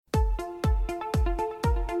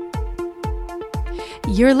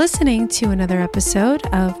You're listening to another episode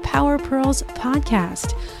of Power Pearls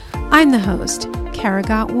Podcast. I'm the host, Kara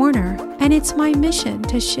Gott Warner, and it's my mission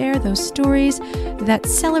to share those stories that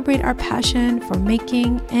celebrate our passion for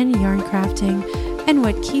making and yarn crafting and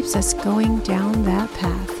what keeps us going down that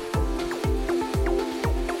path.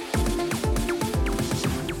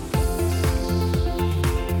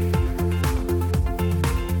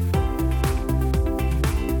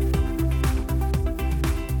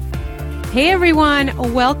 Hey everyone,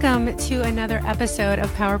 welcome to another episode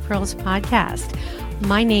of Power Pearls Podcast.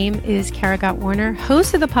 My name is Kara Gott Warner,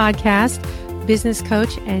 host of the podcast, business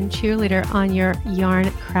coach, and cheerleader on your yarn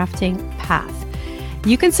crafting path.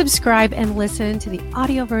 You can subscribe and listen to the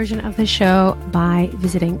audio version of the show by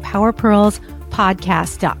visiting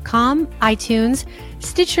powerpearlspodcast.com, iTunes,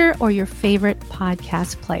 Stitcher, or your favorite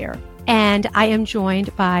podcast player. And I am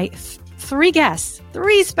joined by three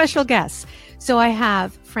special guests. So I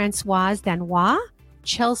have Françoise Danois,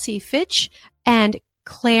 Chelsea Fitch, and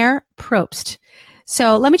Claire Probst.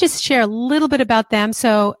 So let me just share a little bit about them.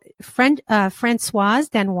 So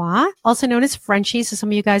Françoise Danois, also known as Frenchie. So some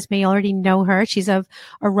of you guys may already know her. She's of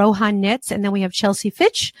Aroha Knits. And then we have Chelsea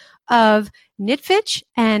Fitch of Knit Fitch,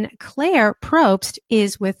 and Claire Probst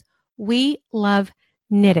is with We Love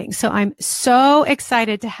Knitting. So I'm so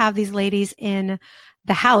excited to have these ladies in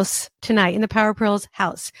the house tonight, in the Power Pearls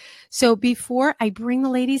house. So before I bring the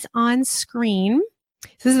ladies on screen,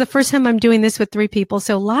 this is the first time I'm doing this with three people.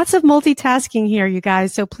 So lots of multitasking here, you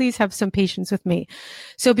guys. So please have some patience with me.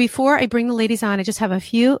 So before I bring the ladies on, I just have a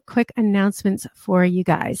few quick announcements for you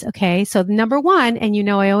guys. Okay. So number one, and you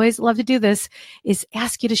know, I always love to do this, is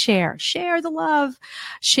ask you to share the love,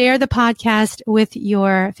 share the podcast with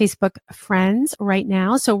your Facebook friends right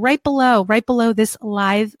now. So right below this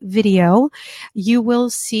live video, you will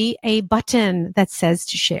see a button that says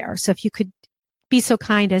to share. So if you could be so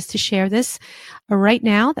kind as to share this right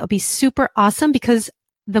now, that would be super awesome, because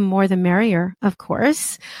the more the merrier, of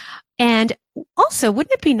course. And also,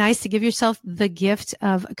 wouldn't it be nice to give yourself the gift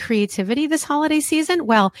of creativity this holiday season?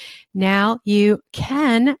 Well, now you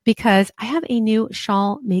can, because I have a new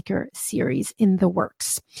shawl maker series in the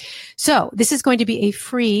works. So this is going to be a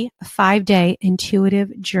free 5-day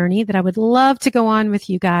intuitive journey that I would love to go on with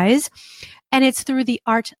you guys. And it's through the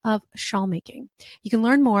art of shawl making. You can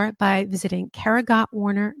learn more by visiting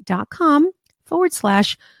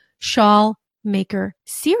karagottwarner.com/shawl maker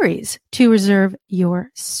series to reserve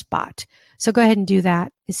your spot. So go ahead and do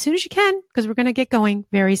that as soon as you can, because we're going to get going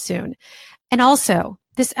very soon. And also,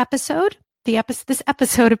 this episode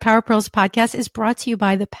of Power Pearls Podcast is brought to you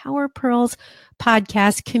by the Power Pearls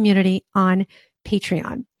Podcast community on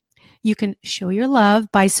Patreon. You can show your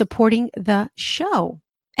love by supporting the show.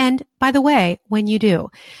 And by the way, when you do,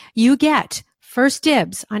 you get first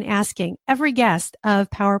dibs on asking every guest of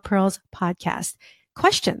Power Pearls Podcast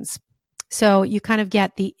questions. So you kind of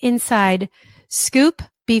get the inside scoop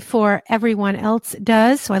before everyone else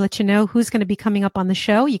does. So I let you know who's going to be coming up on the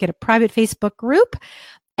show. You get a private Facebook group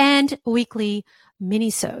and weekly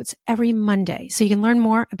mini-sodes every Monday. So you can learn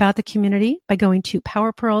more about the community by going to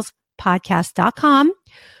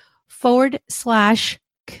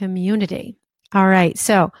powerpearlspodcast.com/community. All right.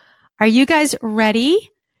 So are you guys ready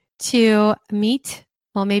to meet?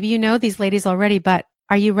 Well, maybe you know these ladies already, but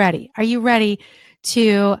are you ready? Are you ready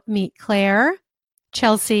to meet Claire,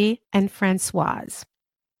 Chelsea, and Françoise?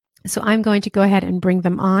 So I'm going to go ahead and bring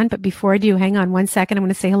them on. But before I do, hang on one second. I'm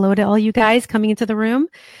going to say hello to all you guys coming into the room.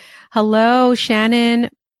 Hello,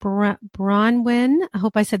 Shannon Bronwyn. I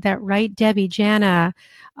hope I said that right. Debbie, Jana.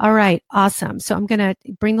 All right. Awesome. So I'm going to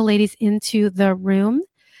bring the ladies into the room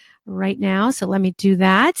right now. So let me do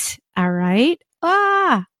that. All right.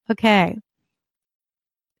 Okay.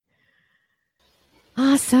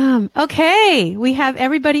 Awesome. Okay. We have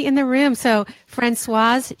everybody in the room. So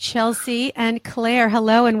Françoise, Chelsea, and Claire,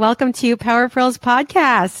 hello and welcome to Power Pearls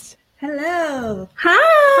Podcast. Hello.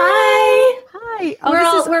 Hi. Hi.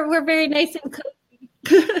 We're very nice and cozy.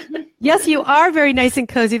 Yes, you are very nice and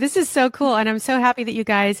cozy. This is so cool. And I'm so happy that you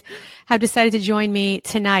guys have decided to join me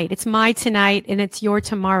tonight. It's my tonight and it's your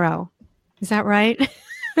tomorrow. Is that right?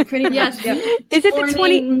 Pretty much. Yes. Yeah. Is it the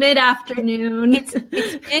 20? Mid-afternoon. It's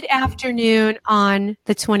mid-afternoon on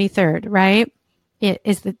the 23rd, right? It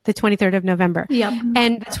is the 23rd of November. Yep.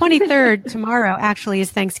 And the 23rd tomorrow actually is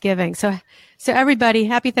Thanksgiving. So everybody,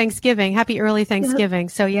 happy Thanksgiving. Happy early Thanksgiving.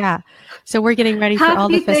 Yep. So yeah. So we're getting ready for all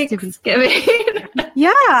the festivities. Thanksgiving.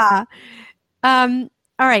 Yeah. All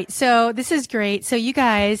right. So this is great. So you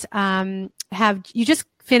guys you just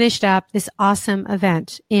finished up this awesome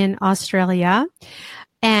event in Australia,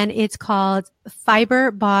 and it's called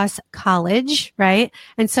FiberBoss College, right?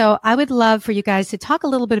 And so I would love for you guys to talk a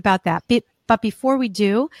little bit about that. But before we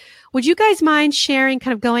do, would you guys mind sharing,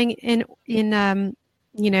 kind of going in a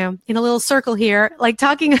little circle here, like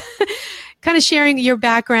talking, kind of sharing your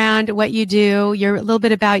background, what you do, a little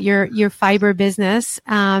bit about your fiber business.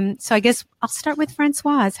 So I guess I'll start with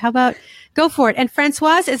Francoise. How about go for it? And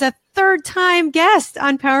Francoise is a third-time guest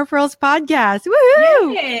on Power Pearls podcast.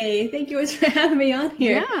 Woohoo! Yay! Thank you for having me on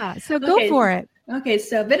here. Yeah, so go for it. Okay,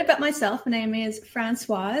 so a bit about myself. My name is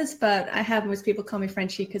Francoise, but I have most people call me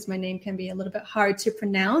Frenchie because my name can be a little bit hard to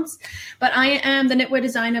pronounce. But I am the knitwear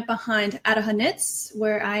designer behind Adaha Knits,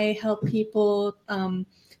 where I help people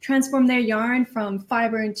transform their yarn from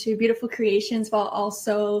fiber into beautiful creations while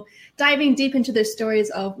also diving deep into their stories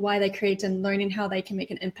of why they create and learning how they can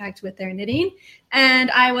make an impact with their knitting.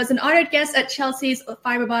 And I was an honored guest at Chelsea's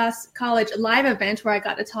FiberBoss College live event where I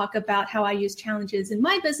got to talk about how I use challenges in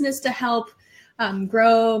my business to help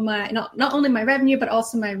grow my not only my revenue, but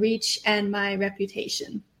also my reach and my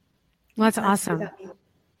reputation. Well, that's awesome.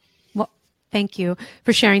 Well, thank you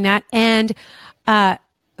for sharing that. And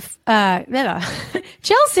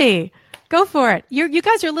Chelsea, go for it. You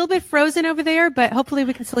guys are a little bit frozen over there, but hopefully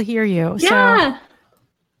we can still hear you. Yeah. So.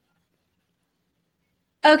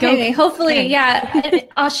 Okay, hopefully, yeah.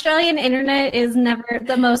 Australian internet is never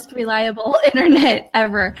the most reliable internet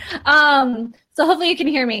ever. So hopefully you can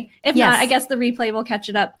hear me. If not, I guess the replay will catch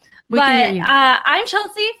it up. I'm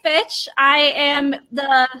Chelsea Fitch. I am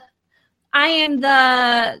the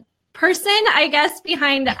person, I guess,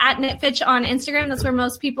 behind @KnitFitch on Instagram. That's where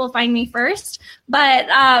most people find me first. But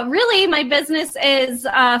really, my business is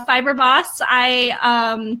FiberBoss.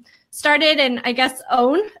 I started and I guess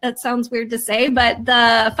own, that sounds weird to say, but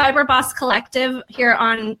the FiberBoss Collective here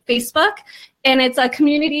on Facebook. And it's a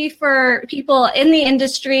community for people in the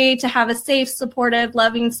industry to have a safe, supportive,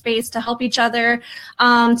 loving space to help each other,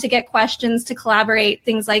 to get questions, to collaborate,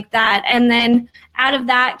 things like that. And then out of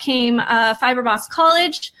that came FiberBoss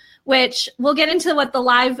College, which we'll get into what the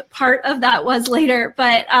live part of that was later.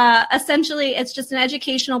 But essentially, it's just an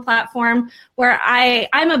educational platform where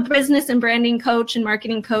I'm a business and branding coach and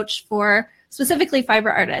marketing coach for specifically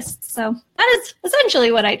fiber artists. So that is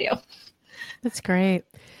essentially what I do. That's great.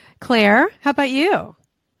 Claire, how about you?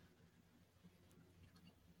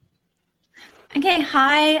 Okay,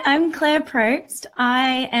 hi, I'm Claire Probst.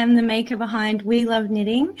 I am the maker behind We Love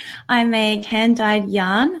Knitting. I make hand-dyed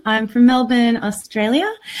yarn. I'm from Melbourne, Australia,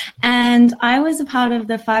 and I was a part of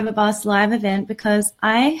the FiberBoss live event because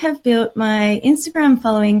I have built my Instagram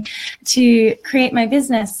following to create my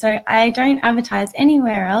business. So I don't advertise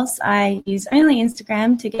anywhere else. I use only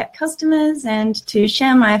Instagram to get customers and to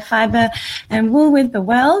share my fiber and wool with the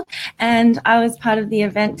world. And I was part of the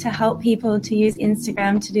event to help people to use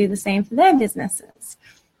Instagram to do the same for their business.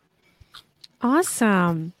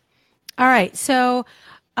 Awesome. All right. So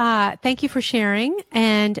thank you for sharing.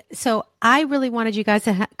 And so I really wanted you guys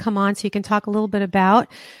to come on so you can talk a little bit about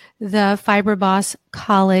the FiberBoss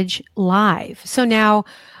College Live. So now,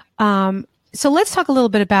 so let's talk a little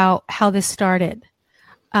bit about how this started.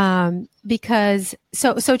 Because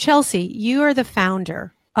Chelsea, you are the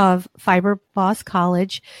founder of FiberBoss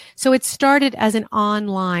College. So it started as an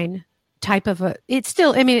online type of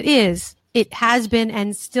it has been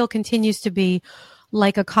and still continues to be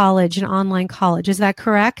like a college, an online college. Is that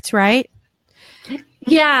correct, right?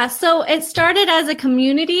 Yeah, so it started as a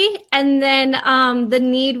community, and then the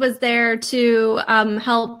need was there to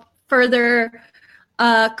help further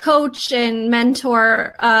coach and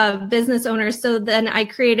mentor business owners. So then I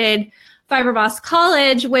created FiberBoss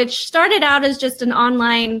College, which started out as just an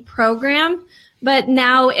online program, but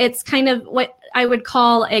now it's kind of what I would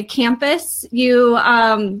call a campus. You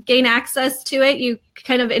gain access to it. You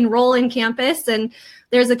kind of enroll in campus, and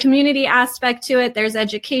there's a community aspect to it. There's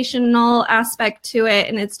educational aspect to it.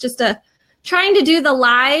 And it's just trying to do the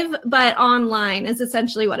live, but online is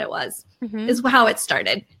essentially what it was, is how it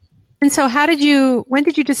started. And so when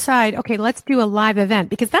did you decide, okay, let's do a live event?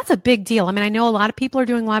 Because that's a big deal. I mean, I know a lot of people are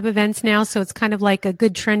doing live events now, so it's kind of like a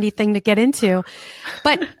good trendy thing to get into.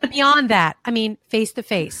 But beyond that, I mean, face to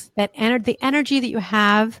face, the energy that you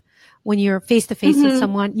have when you're face to face with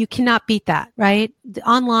someone, you cannot beat that, right?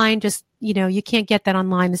 Online, just, you can't get that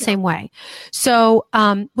online the same way. So,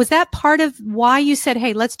 was that part of why you said,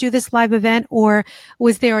 hey, let's do this live event? Or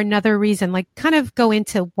was there another reason? Like, kind of go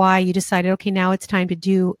into why you decided, okay, now it's time to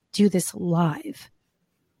do this live.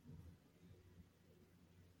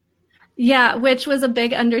 Yeah, which was a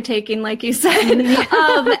big undertaking, like you said.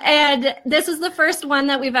 And this is the first one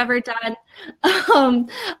that we've ever done.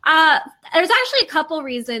 There's actually a couple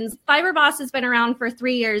reasons. FiberBoss has been around for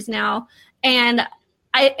 3 years now, and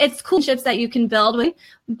it's cool ships that you can build with.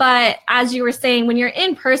 But as you were saying, when you're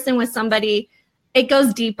in person with somebody, it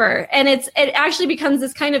goes deeper, and it actually becomes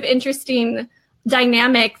this kind of interesting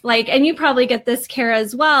dynamic, like, and you probably get this, Kara,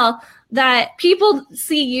 as well, that people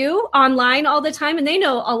see you online all the time and they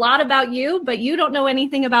know a lot about you, but you don't know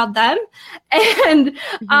anything about them. And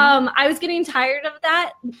I was getting tired of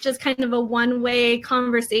that, just kind of a one-way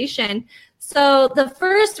conversation. So the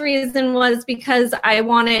first reason was because I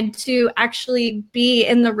wanted to actually be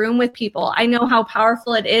in the room with people. I know how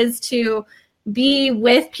powerful it is to be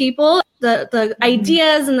with people. The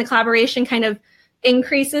ideas and the collaboration kind of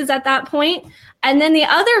increases at that point. And then the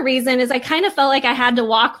other reason is I kind of felt like I had to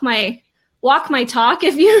walk my talk,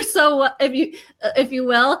 if you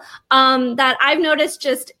will, that I've noticed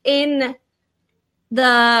just in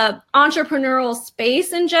the entrepreneurial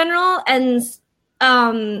space in general, and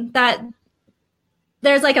that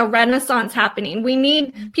there's like a renaissance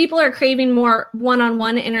happening. People are craving more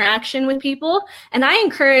one-on-one interaction with people. And I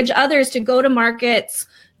encourage others to go to markets,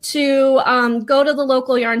 to go to the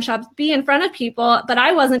local yarn shops, be in front of people. But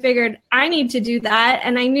I figured I need to do that.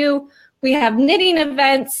 And I knew we have knitting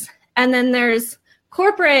events, and then there's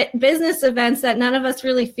corporate business events that none of us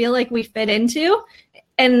really feel like we fit into.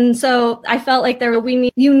 And so I felt like we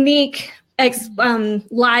need unique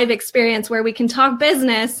live experience where we can talk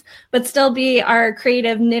business, but still be our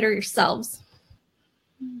creative knitter selves.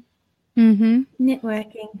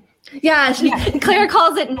 Networking. Yeah, Claire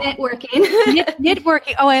calls it knitworking.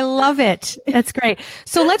 Knitworking. Oh, I love it. That's great.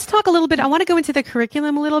 So let's talk a little bit. I want to go into the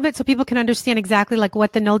curriculum a little bit so people can understand exactly like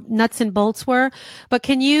what the nuts and bolts were. But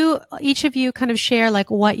can each of you kind of share like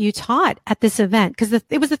what you taught at this event? Because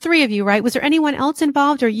it was the three of you, right? Was there anyone else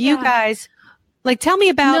involved, or you guys? Like, tell me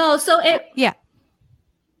about. No, so it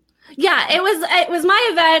was my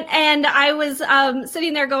event, and I was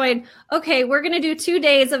sitting there going, okay, we're going to do 2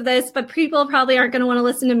 days of this, but people probably aren't going to want to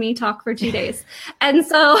listen to me talk for 2 days. And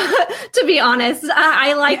so, to be honest,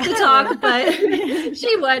 I like to talk, but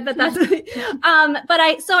she would, but that's,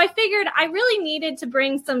 so I figured I really needed to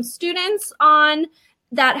bring some students on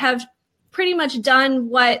that have pretty much done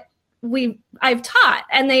what I've taught,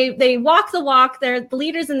 and they walk the walk. They're the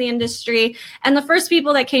leaders in the industry. And the first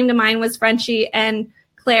people that came to mind was Frenchie and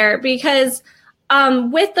Claire, because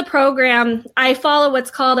with the program, I follow what's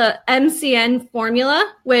called a MCN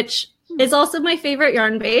formula, which is also my favorite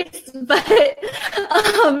yarn base, but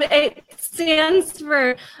it stands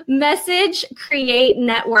for message, create,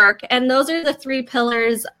 network. And those are the three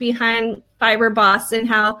pillars behind FiberBoss and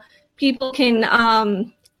how people can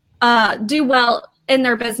do well in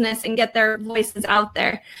their business and get their voices out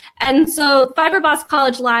there. And so FiberBoss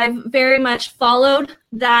College Live very much followed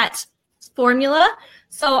that formula.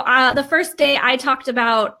 So the first day I talked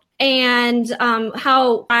about and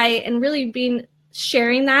how and really being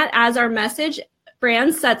sharing that as our message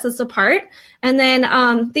brand sets us apart. And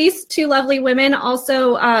then these two lovely women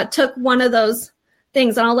also took one of those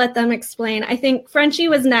things, and I'll let them explain. I think Frenchie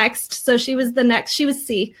was next. So she was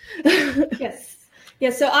C. Yes. Yeah,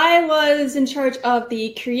 so I was in charge of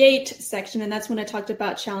the create section, and that's when I talked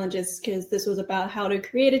about challenges, because this was about how to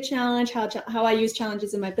create a challenge, how I use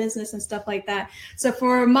challenges in my business and stuff like that. So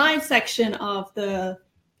for my section of the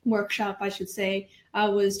workshop, I should say, I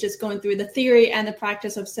was just going through the theory and the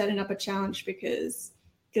practice of setting up a challenge because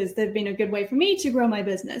they've been a good way for me to grow my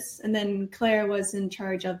business. And then Claire was in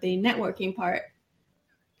charge of the networking part.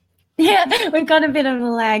 Yeah, we've got a bit of a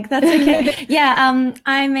lag. That's okay.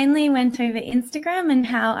 I mainly went over Instagram and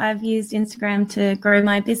how I've used Instagram to grow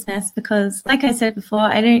my business because, like I said before,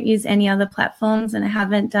 I don't use any other platforms and I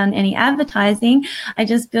haven't done any advertising. I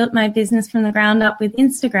just built my business from the ground up with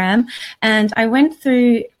Instagram, and I went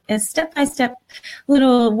through a step-by-step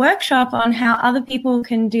little workshop on how other people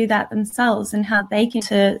can do that themselves and how they can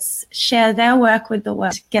share their work with the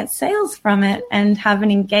world, get sales from it, and have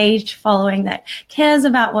an engaged following that cares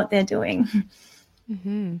about what they're doing.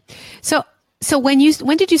 Mm-hmm. So when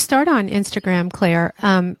did you start on Instagram, Claire?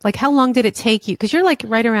 Like how long did it take you? Because you're like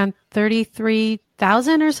right around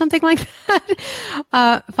 33,000 or something like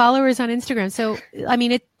that followers on Instagram. So I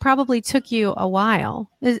mean, it probably took you a while.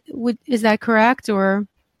 Is that correct, or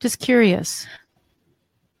just curious?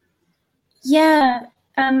 Yeah,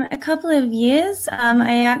 a couple of years.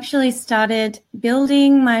 I actually started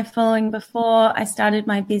building my following before I started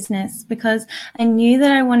my business because I knew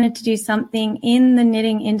that I wanted to do something in the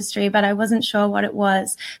knitting industry, but I wasn't sure what it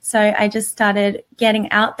was. So I just started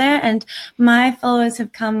getting out there, and my followers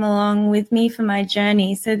have come along with me for my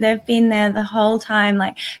journey. So they've been there the whole time,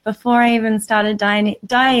 like before I even started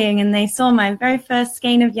dyeing, and they saw my very first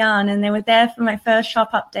skein of yarn, and they were there for my first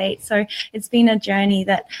shop update. So it's been a journey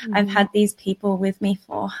that I've had these people with me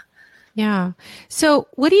for. Yeah. So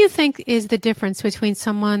what do you think is the difference between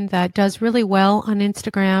someone that does really well on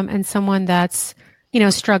Instagram and someone that's,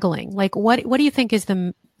 struggling? Like what do you think is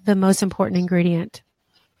the most important ingredient,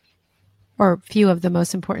 or few of the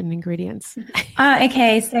most important ingredients?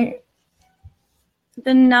 Okay. So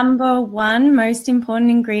the number one most important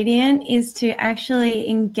ingredient is to actually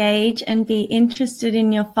engage and be interested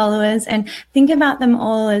in your followers and think about them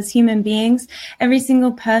all as human beings. Every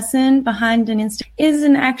single person behind an Insta is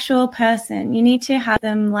an actual person. You need to have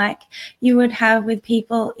them like you would have with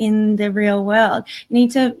people in the real world. You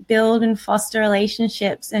need to build and foster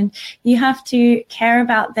relationships, and you have to care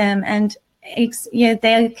about them, and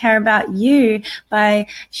they care about you by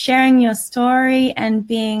sharing your story and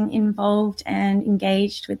being involved and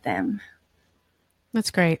engaged with them. That's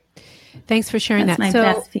great. Thanks for sharing That's that.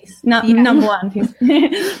 my best piece. Number one piece.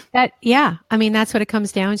 That's what it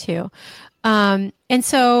comes down to.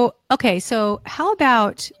 So how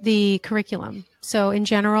about the curriculum? So in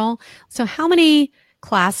general, how many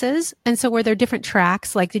classes? And so were there different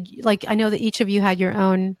tracks? Like I know that each of you had your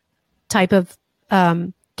own type of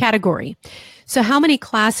category. So how many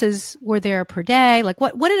classes were there per day? Like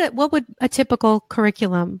what would a typical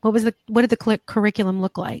curriculum, what did the curriculum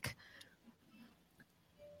look like?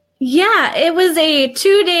 Yeah, it was a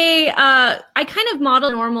 2-day, I kind of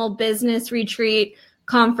modeled a normal business retreat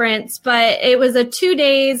conference, but it was a 2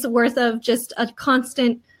 days worth of just a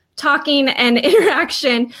constant talking and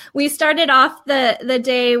interaction. We started off the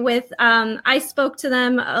day with, I spoke to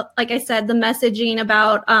them, like I said, the messaging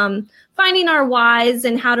about finding our whys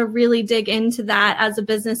and how to really dig into that as a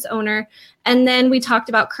business owner. And then we talked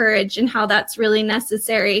about courage and how that's really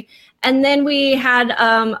necessary. And then we had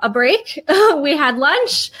a break, we had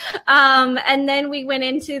lunch, and then we went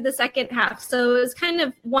into the second half. So it was kind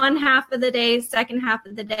of one half of the day, second half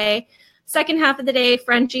of the day. Second half of the day,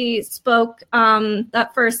 Frenchie spoke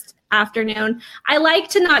that first afternoon. I like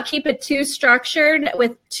to not keep it too structured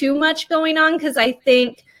with too much going on, because I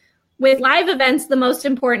think with live events, the most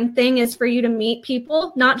important thing is for you to meet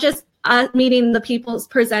people, not just meeting the people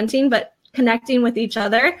presenting, but connecting with each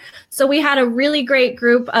other. So we had a really great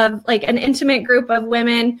group of an intimate group of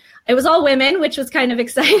women. It was all women, which was kind of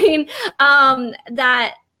exciting,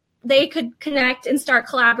 that they could connect and start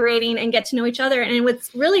collaborating and get to know each other. And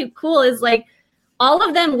what's really cool is all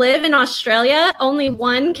of them live in Australia. Only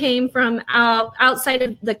one came from outside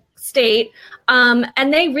of the state.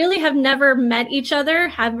 And they really have never met each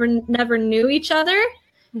other, never knew each other.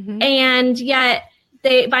 Mm-hmm. And yet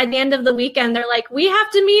by the end of the weekend, they're like, we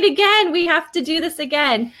have to meet again. We have to do this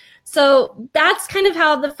again. So that's kind of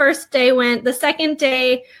how the first day went. The second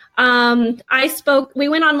day, we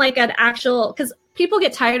went on an actual, because people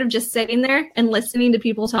get tired of just sitting there and listening to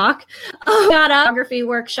people talk. Got a photography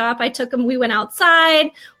workshop. I took them, we went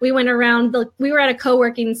outside, we went around, we were at a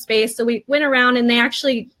co-working space. So we went around and they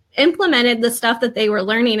actually implemented the stuff that they were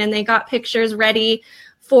learning, and they got pictures ready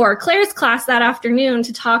for Claire's class that afternoon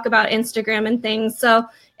to talk about Instagram and things. So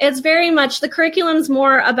it's very much, the curriculum's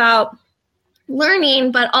more about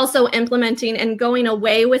learning, but also implementing and going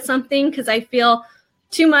away with something, because I feel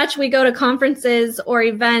too much we go to conferences or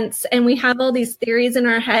events and we have all these theories in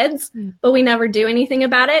our heads, but we never do anything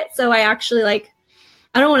about it. So I actually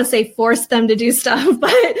I don't want to say force them to do stuff,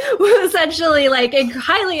 but essentially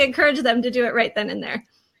highly encourage them to do it right then and there.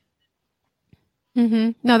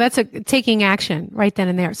 Mm-hmm. No, that's taking action right then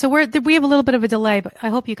and there. So we have a little bit of a delay, but I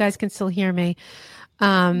hope you guys can still hear me.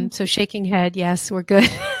 So shaking head. Yes, we're good.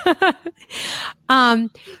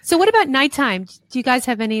 So what about nighttime? Do you guys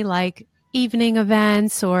have any evening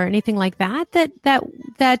events or anything like that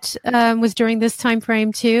was during this time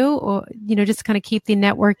frame too, or just to kind of keep the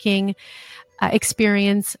networking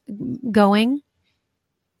experience going?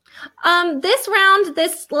 This round,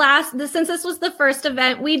 since this was the first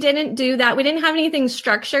event, we didn't do that. We didn't have anything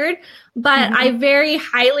structured, but I very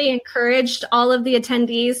highly encouraged all of the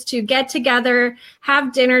attendees to get together,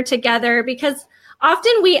 have dinner together, because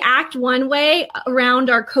often we act one way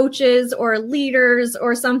around our coaches or leaders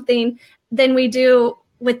or something than we do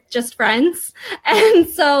with just friends. And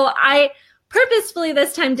so I purposefully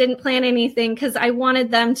this time didn't plan anything, because I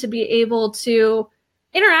wanted them to be able to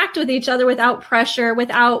interact with each other without pressure,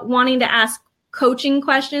 without wanting to ask coaching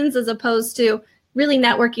questions, as opposed to really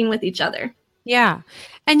networking with each other. Yeah.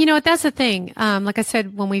 And that's the thing. Like I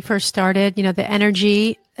said, when we first started, the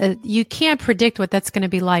energy, you can't predict what that's going to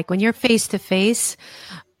be like when you're face to face.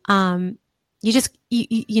 You've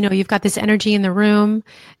got this energy in the room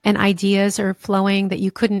and ideas are flowing that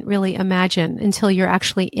you couldn't really imagine until you're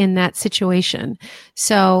actually in that situation.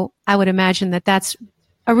 So I would imagine that that's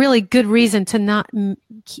a really good reason to not,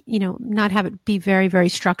 not have it be very, very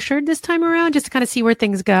structured this time around, just to kind of see where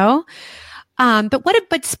things go.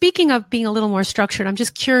 But speaking of being a little more structured, I'm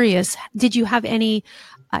just curious, did you have any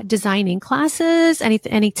designing classes,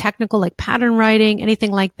 any technical like pattern writing,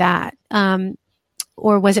 anything like that?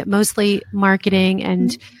 Or was it mostly marketing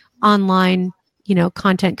and online,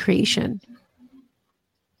 content creation?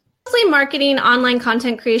 Mostly marketing, online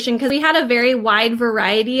content creation, because we had a very wide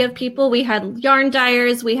variety of people. We had yarn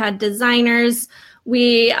dyers, we had designers.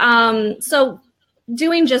 So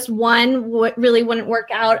doing just one really wouldn't work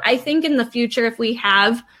out. I think in the future, if we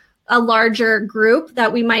have a larger group,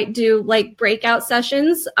 that we might do like breakout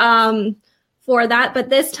sessions for that. But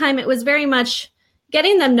this time it was very much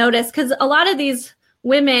getting them noticed, because a lot of these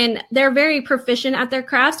women, they're very proficient at their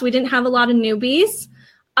crafts. We didn't have a lot of newbies.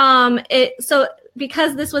 So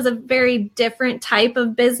because this was a very different type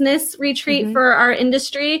of business retreat for our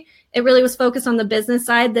industry, it really was focused on the business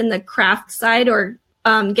side than the craft side, or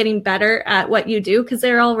getting better at what you do, because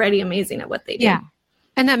they're already amazing at what they do. Yeah.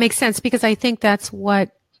 And that makes sense, because I think that's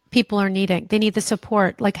what people are needing. They need the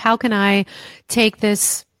support. Like, how can I take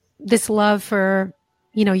this love for,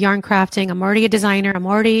 yarn crafting? I'm already a designer. I'm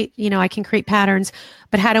already, I can create patterns,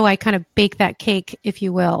 but how do I kind of bake that cake, if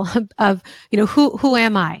you will, of, who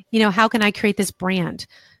am I? How can I create this brand?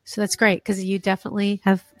 So that's great, because you definitely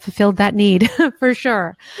have fulfilled that need for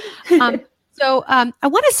sure. So I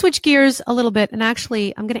want to switch gears a little bit, and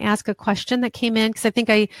actually I'm going to ask a question that came in, because I think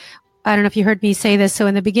I don't know if you heard me say this. So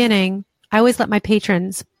in the beginning, I always let my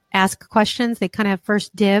patrons ask questions. They kind of have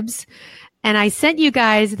first dibs. And I sent you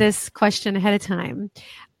guys this question ahead of time.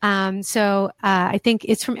 So I think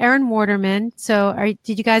it's from Erin Waterman. So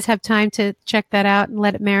did you guys have time to check that out and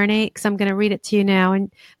let it marinate? Because I'm going to read it to you now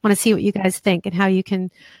and want to see what you guys think and how you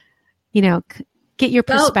can, get your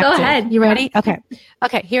perspective. Go ahead. You ready? Okay.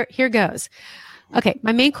 Here goes. Okay.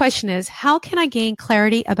 My main question is, how can I gain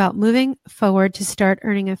clarity about moving forward to start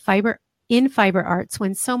earning in fiber arts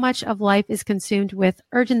when so much of life is consumed with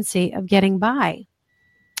urgency of getting by?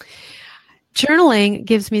 Journaling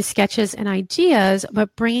gives me sketches and ideas,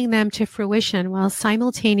 but bringing them to fruition while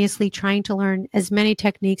simultaneously trying to learn as many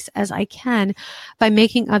techniques as I can by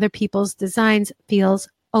making other people's designs feels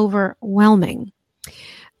overwhelming.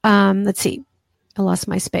 Let's see. I lost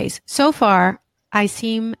my space. So far, I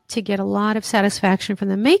seem to get a lot of satisfaction from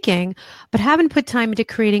the making, but haven't put time into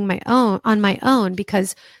creating on my own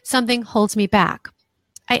because something holds me back.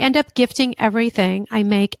 I end up gifting everything I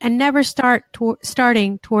make and never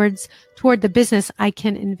starting toward the business I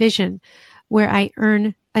can envision, where I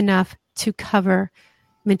earn enough to cover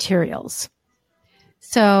materials.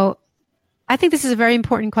 So I think this is a very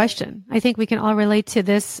important question. I think we can all relate to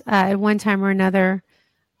this at one time or another.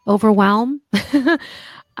 Overwhelm.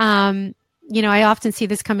 I often see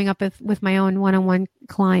this coming up with my own one-on-one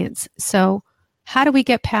clients. So how do we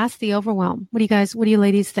get past the overwhelm? What do you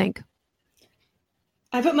ladies think?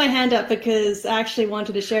 I put my hand up because I actually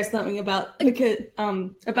wanted to share something about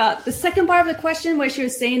the second part of the question, where she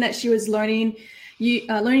was saying that she was learning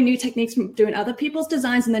new techniques from doing other people's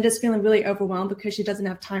designs and then just feeling really overwhelmed because she doesn't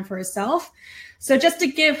have time for herself. So just to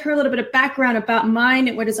give her a little bit of background about my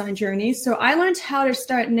knitwear design journey. So I learned how to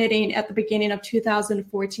start knitting at the beginning of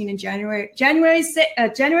 2014 in January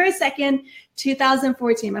 2nd,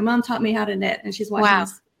 2014. My mom taught me how to knit, and she's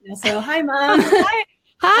watching this. So hi, Mom.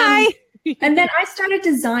 Hi. And then I started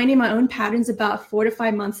designing my own patterns about 4 to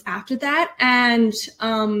 5 months after that. And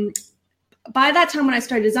by that time, when I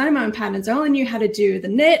started designing my own patterns, I only knew how to do the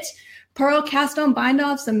knit, purl, cast on, bind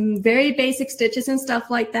off, some very basic stitches and stuff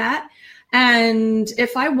like that. And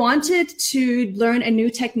if I wanted to learn a new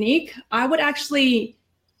technique, I would actually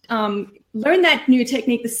learn that new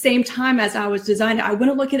technique the same time as I was designing. I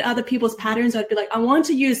wouldn't look at other people's patterns. I'd be like, I want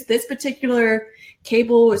to use this particular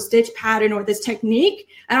cable or stitch pattern or this technique,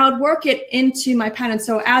 and I would work it into my pattern.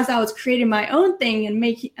 So as I was creating my own thing and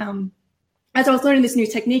as I was learning this new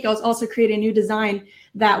technique, I was also creating a new design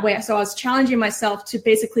that way. So I was challenging myself to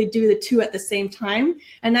basically do the two at the same time.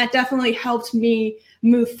 And that definitely helped me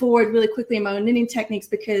move forward really quickly in my own knitting techniques,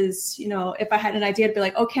 because, if I had an idea, I'd be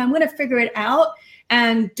like, okay, I'm going to figure it out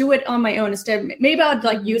and do it on my own instead. Maybe I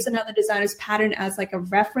would use another designer's pattern as like a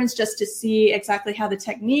reference just to see exactly how the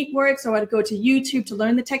technique works. Or I'd go to YouTube to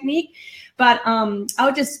learn the technique. But I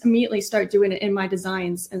would just immediately start doing it in my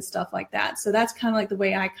designs and stuff like that. So that's kind of like the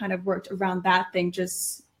way I kind of worked around that thing,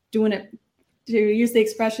 just doing it, to use the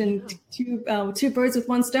expression, two birds with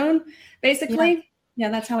one stone, basically. Yeah,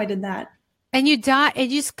 that's how I did that. And you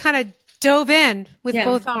just kind of dove in with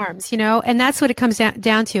both arms, and that's what it comes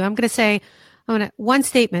down to. I'm going to say, one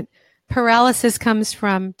statement. paralysis comes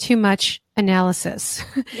from too much analysis.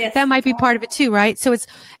 Yes. That might be part of it too, right? So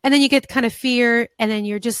and then you get kind of fear, and then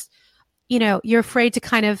you're just, you're afraid to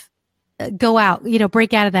kind of go out,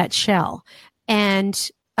 break out of that shell. And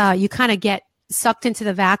you kind of get sucked into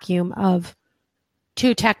the vacuum of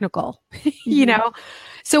too technical,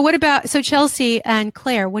 So Chelsea and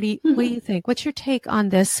Claire, what do you think? What's your take on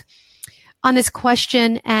this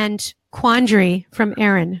question and quandary from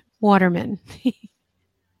Erin Waterman?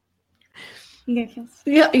 You go first.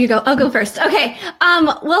 Yeah, you go. I'll go first. Okay.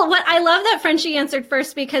 Well, what I love that Frenchie answered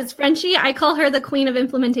first, because Frenchie, I call her the queen of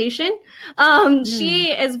implementation.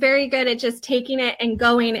 She is very good at just taking it and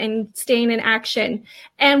going and staying in action.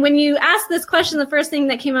 And when you asked this question, the first thing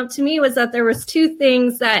that came up to me was that there was two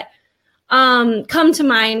things that come to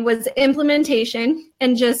mind was implementation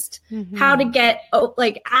and just how to get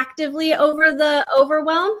actively over the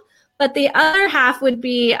overwhelm. But the other half would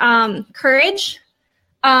be courage.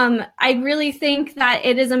 I really think that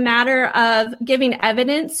it is a matter of giving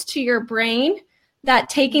evidence to your brain that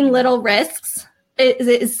taking little risks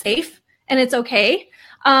is safe and it's okay.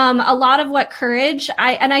 A lot of what courage,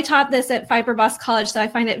 I taught this at FiberBoss College, so I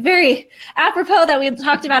find it very apropos that we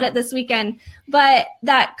talked about it this weekend, but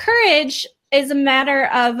that courage is a matter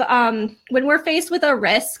of when we're faced with a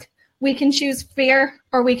risk, we can choose fear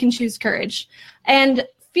or we can choose courage. And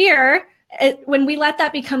fear, when we let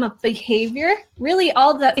that become a behavior, really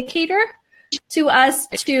all the indicator to us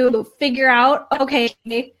to figure out, okay,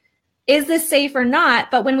 is this safe or not?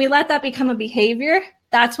 But when we let that become a behavior,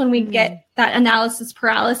 that's when we get that analysis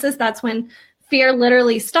paralysis. That's when fear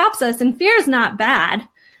literally stops us. And fear is not bad.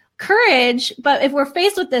 Courage, but if we're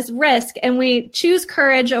faced with this risk and we choose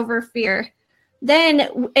courage over fear,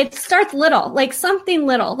 then it starts little, like something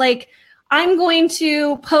little, like I'm going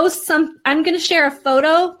to I'm going to share a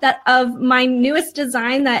photo of my newest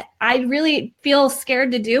design that I really feel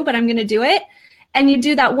scared to do, but I'm going to do it. And you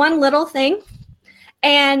do that one little thing,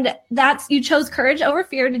 and you chose courage over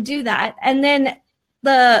fear to do that. And then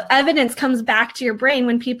the evidence comes back to your brain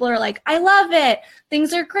when people are like, I love it,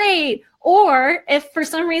 things are great. Or if for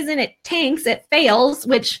some reason it tanks, it fails,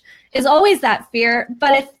 which is always that fear.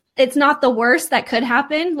 But if it's not the worst that could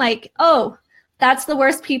happen, like, oh, that's the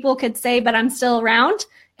worst people could say, but I'm still around.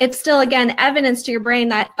 It's still, again, evidence to your brain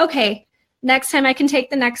that, okay, next time I can take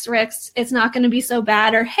the next risk. It's not going to be so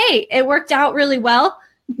bad. Or, hey, it worked out really well.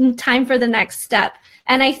 Time for the next step.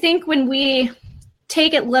 And I think when we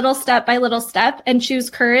take it little step by little step and choose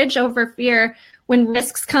courage over fear when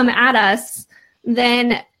risks come at us,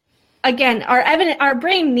 then, again, our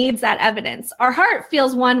brain needs that evidence. Our heart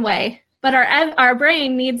feels one way, but our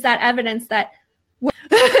brain needs that evidence that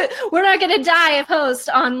we're not going to die if post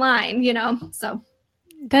online, so.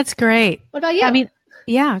 That's great. What about you? I mean,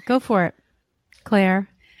 yeah, go for it, Claire.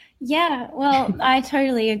 Yeah, well, I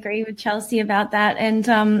totally agree with Chelsea about that. And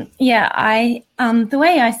the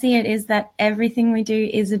way I see it is that everything we do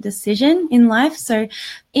is a decision in life. So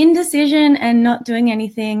indecision and not doing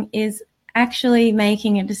anything is actually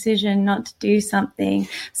making a decision not to do something.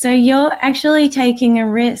 So you're actually taking a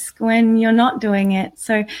risk when you're not doing it.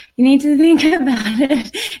 So you need to think about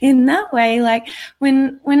it in that way. Like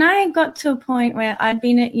when I got to a point where I'd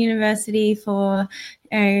been at university for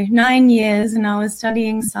 9 years and I was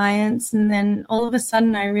studying science, and then all of a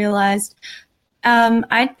sudden I realized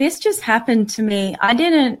this just happened to me. I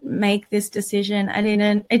didn't make this decision.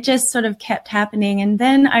 It just sort of kept happening. And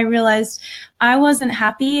then I realized I wasn't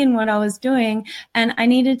happy in what I was doing, and I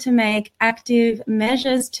needed to make active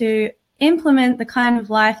measures to implement the kind of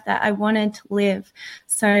life that I wanted to live.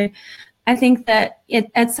 So I think that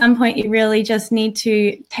at some point you really just need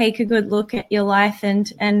to take a good look at your life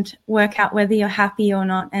and work out whether you're happy or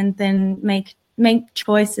not, and then make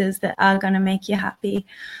choices that are going to make you happy.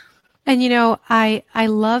 And, I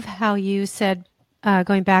love how you said,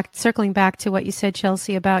 circling back to what you said,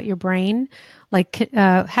 Chelsea, about your brain. Like,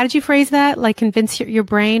 how did you phrase that? Like convince your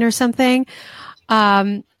brain or something?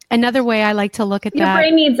 Another way I like to look at that. Your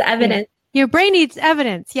brain needs evidence. Your brain needs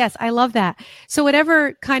evidence. Yes, I love that. So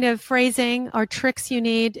whatever kind of phrasing or tricks you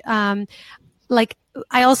need, like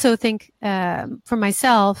I also think for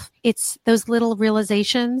myself, it's those little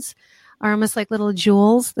realizations are almost like little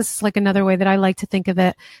jewels. This is like another way that I like to think of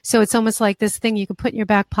it. So it's almost like this thing you can put in your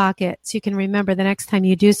back pocket so you can remember the next time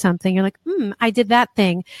you do something. You're like, I did that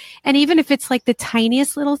thing. And even if it's like the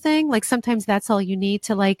tiniest little thing, like sometimes that's all you need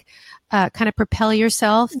to like kind of propel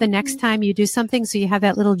yourself the next time you do something. So you have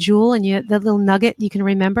that little jewel and the little nugget you can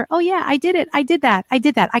remember. Oh yeah, I did it. I did that.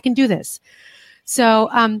 I can do this.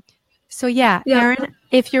 So yeah, Erin,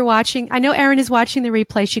 if you're watching, I know Erin is watching the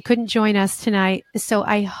replay. She couldn't join us tonight. So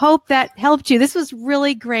I hope that helped you. This was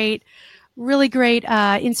really great really great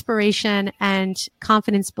inspiration and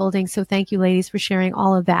confidence building. So thank you, ladies, for sharing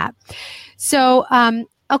all of that. So,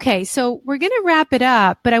 okay, so we're going to wrap it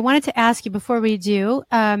up, but I wanted to ask you before we do,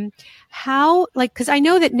 how, like, because I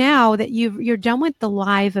know that now that you're done with the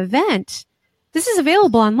live event, this is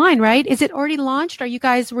available online, right? Is it already launched? Are you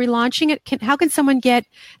guys relaunching it? How can someone get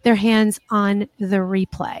their hands on the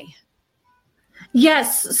replay?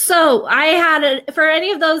 Yes. So I had for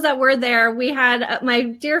any of those that were there, we had my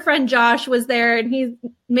dear friend Josh was there, and he's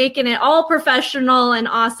making it all professional and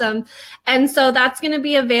awesome. And so that's going to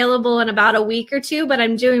be available in about a week or two, but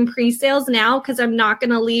I'm doing pre-sales now because I'm not going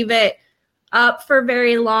to leave it up for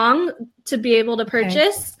very long to be able to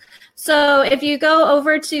purchase. Okay. So if you go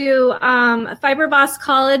over to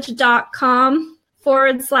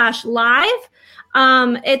fiberbosscollege.com/live,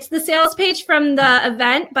 it's the sales page from the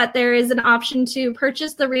event, but there is an option to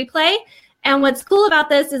purchase the replay. And what's cool about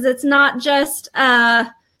this is it's not just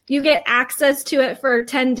you get access to it for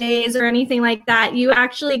 10 days or anything like that. You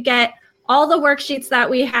actually get all the worksheets that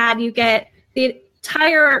we had. You get the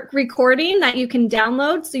entire recording that you can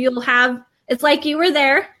download. So you'll have, it's like you were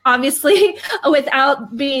there, obviously,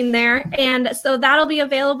 without being there. And so that'll be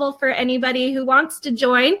available for anybody who wants to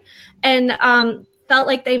join and felt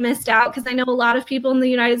like they missed out, because I know a lot of people in the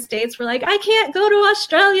United States were like, I can't go to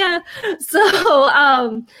Australia.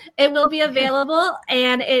 So it will be available,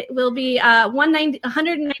 and it will be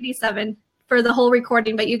 $197 for the whole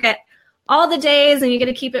recording, but you get all the days and you get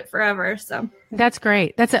to keep it forever. So that's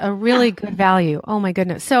great. That's a really good value. Oh my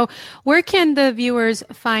goodness. So where can the viewers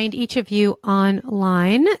find each of you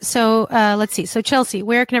online? So let's see. So Chelsea,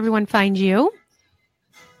 where can everyone find you?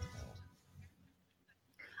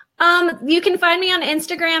 You can find me on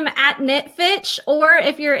Instagram at KnitFitch, or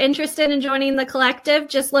if you're interested in joining the collective,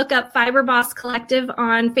 just look up FiberBoss Collective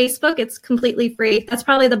on Facebook. It's completely free. That's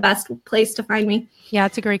probably the best place to find me. Yeah,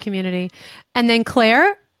 it's a great community. And then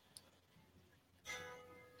Claire?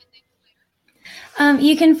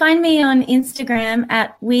 You can find me on Instagram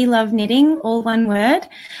at We Love Knitting, all one word.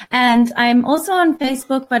 And I'm also on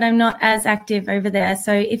Facebook, but I'm not as active over there.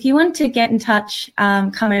 So if you want to get in touch,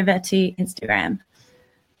 come over to Instagram.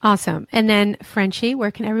 Awesome. And then Frenchie, where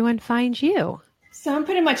can everyone find you? So I'm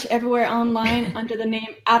pretty much everywhere online under the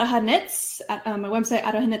name Adaha Knits, at my website,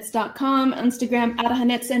 adahanits.com, Instagram, Adaha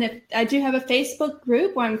Knits. And if I do have a Facebook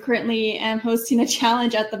group where I'm currently hosting a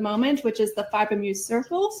challenge at the moment, which is the Fiber Muse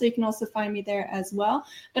Circle. So you can also find me there as well.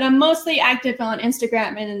 But I'm mostly active on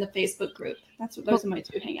Instagram and in the Facebook group. Those are my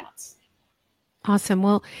two hangouts. Awesome.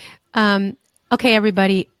 Well, okay,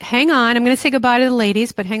 everybody, hang on. I'm going to say goodbye to the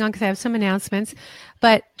ladies, but hang on because I have some announcements.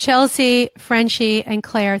 But Chelsea, Frenchie, and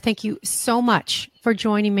Claire, thank you so much for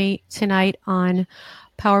joining me tonight on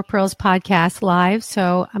Power Pearls Podcast Live.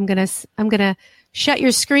 So I'm gonna shut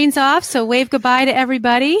your screens off. So wave goodbye to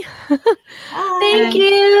everybody. Thank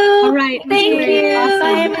you. All right. Thank you. Awesome.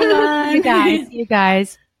 Bye, everyone. You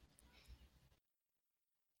guys.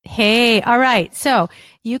 Hey, all right. So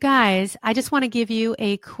you guys, I just want to give you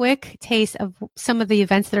a quick taste of some of the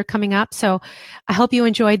events that are coming up. So I hope you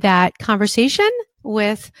enjoyed that conversation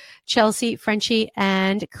with Chelsea, Frenchie,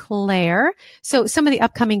 and Claire. So some of the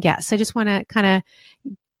upcoming guests, I just want to kind of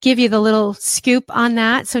give you the little scoop on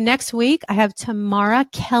that. So next week, I have Tamara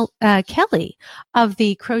Kelly of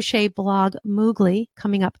the crochet blog Moogly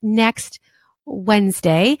coming up next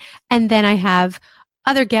Wednesday. And then I have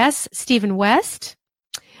other guests, Stephen West,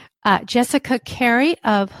 Jessica Carey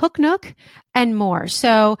of Hook Nook, and more.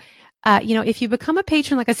 So, if you become a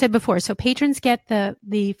patron, like I said before, so patrons get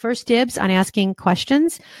the first dibs on asking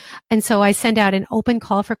questions. And so I send out an open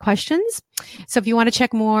call for questions. So if you want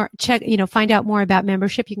to find out more about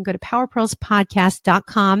membership, you can go to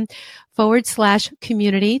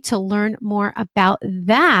powerpearlspodcast.com/community to learn more about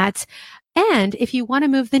that. And if you want to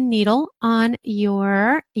move the needle on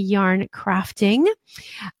your yarn crafting,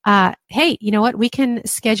 hey, you know what? We can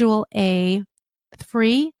schedule a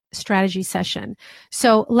free strategy session.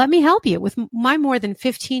 So let me help you. With my more than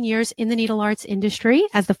 15 years in the needle arts industry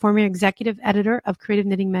as the former executive editor of Creative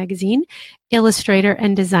Knitting Magazine, illustrator,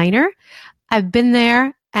 and designer, I've been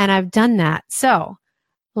there and I've done that. So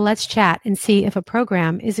let's chat and see if a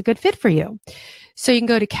program is a good fit for you. So you can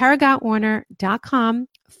go to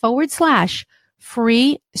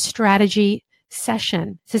karagottwarner.com/free strategy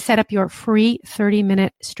session to set up your free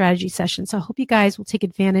 30-minute strategy session. So I hope you guys will take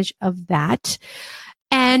advantage of that.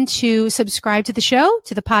 And to subscribe to the show,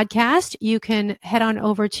 to the podcast, you can head on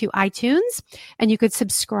over to iTunes and you could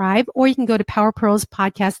subscribe, or you can go to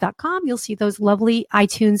powerpearlspodcast.com. You'll see those lovely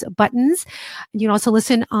iTunes buttons. And you can also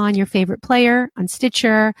listen on your favorite player, on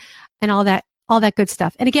Stitcher, and all that good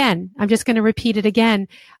stuff. And again, I'm just going to repeat it again.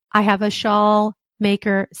 I have a shawl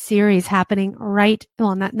Maker series happening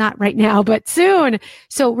not right now, but soon.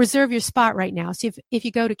 So reserve your spot right now. So if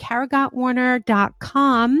you go to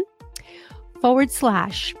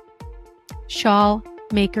karagottwarner.com/shawl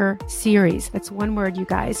maker series, that's one word, you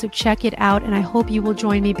guys. So check it out. And I hope you will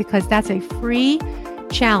join me because that's a free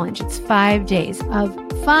challenge. It's 5 days of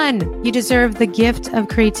fun. You deserve the gift of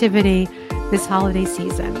creativity this holiday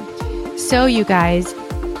season. So you guys,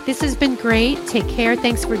 this has been great. Take care.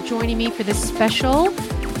 Thanks for joining me for this special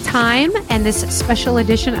time and this special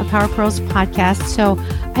edition of Power Pearls podcast. So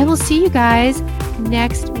I will see you guys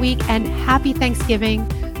next week, and happy Thanksgiving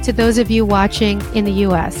to those of you watching in the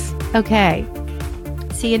US. Okay.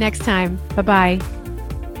 See you next time. Bye-bye.